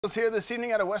Here this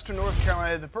evening out of Western North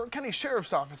Carolina, the Burke County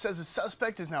Sheriff's Office says a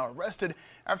suspect is now arrested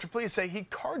after police say he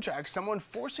carjacked someone,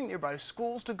 forcing nearby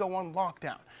schools to go on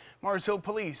lockdown. Mars Hill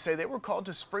police say they were called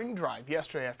to Spring Drive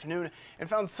yesterday afternoon and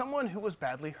found someone who was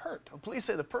badly hurt. Police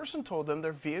say the person told them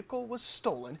their vehicle was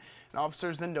stolen, and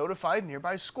officers then notified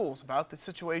nearby schools about the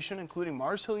situation, including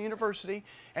Mars Hill University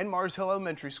and Mars Hill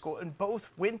Elementary School, and both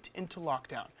went into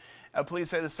lockdown. Police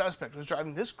say the suspect was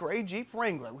driving this gray Jeep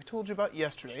Wrangler we told you about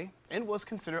yesterday and was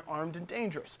considered armed and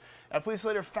dangerous. Police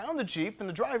later found the Jeep and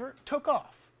the driver took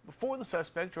off before the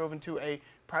suspect drove into a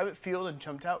private field and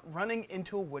jumped out, running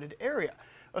into a wooded area.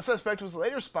 A suspect was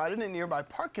later spotted in a nearby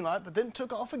parking lot, but then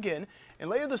took off again, and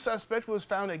later the suspect was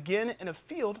found again in a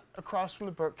field across from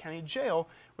the Burke County Jail,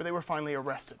 where they were finally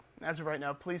arrested. As of right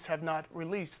now, police have not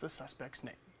released the suspect's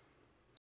name.